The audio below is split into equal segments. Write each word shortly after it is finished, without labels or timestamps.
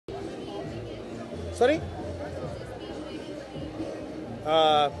Sorry?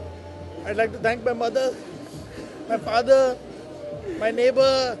 I'd like to thank my mother, my father, my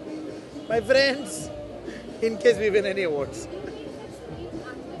neighbor, my friends, in case we win any awards.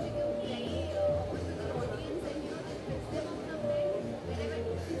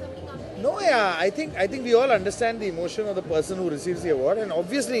 No, yeah, I think we all understand the emotion of the person who receives the award, and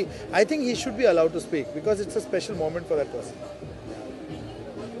obviously, I think he should be allowed to speak because it's a special moment for that person.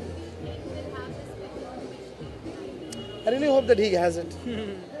 I really hope that he has it.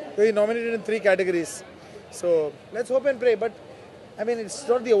 So he's nominated in 3 categories. So let's hope and pray. But I mean, it's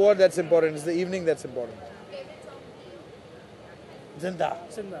not the award that's important, it's the evening that's important. Zinda.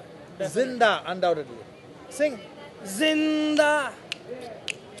 Zinda. Zinda, undoubtedly. Sing. Zinda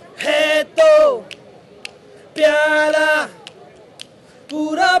है तो प्याला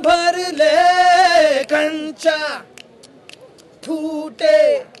पूरा भर ले कंचा फूटे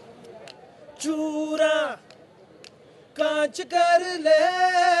चूरा कांच कर ले.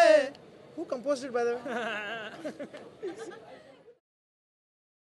 Who composed it, by the way?